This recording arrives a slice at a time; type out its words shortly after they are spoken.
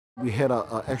We had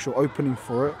a actual opening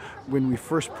for it. When we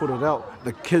first put it out,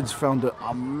 the kids found it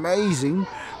amazing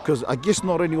because I guess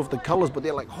not only with the colours, but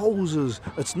they're like hoses.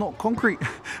 It's not concrete,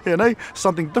 you know,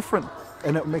 something different.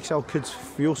 And it makes our kids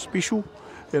feel special,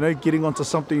 you know, getting onto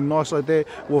something nice like that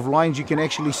with lines you can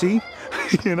actually see,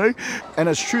 you know. And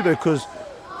it's true though, because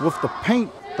with the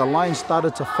paint, the lines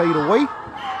started to fade away.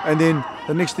 And then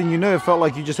the next thing you know, it felt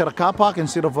like you just had a car park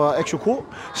instead of an actual court.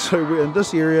 So we're in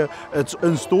this area, it's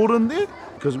installed in there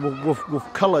because with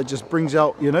colour, it just brings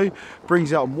out, you know,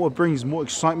 brings more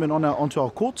excitement onto our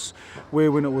courts.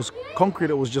 Where when it was concrete,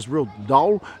 it was just real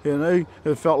dull, you know.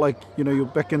 It felt like, you know, you're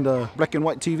back in the black and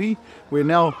white TV. Where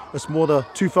now it's more the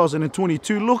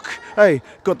 2022 look. Hey,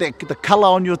 got the colour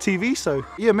on your TV. So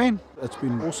yeah, man, it's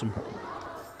been awesome.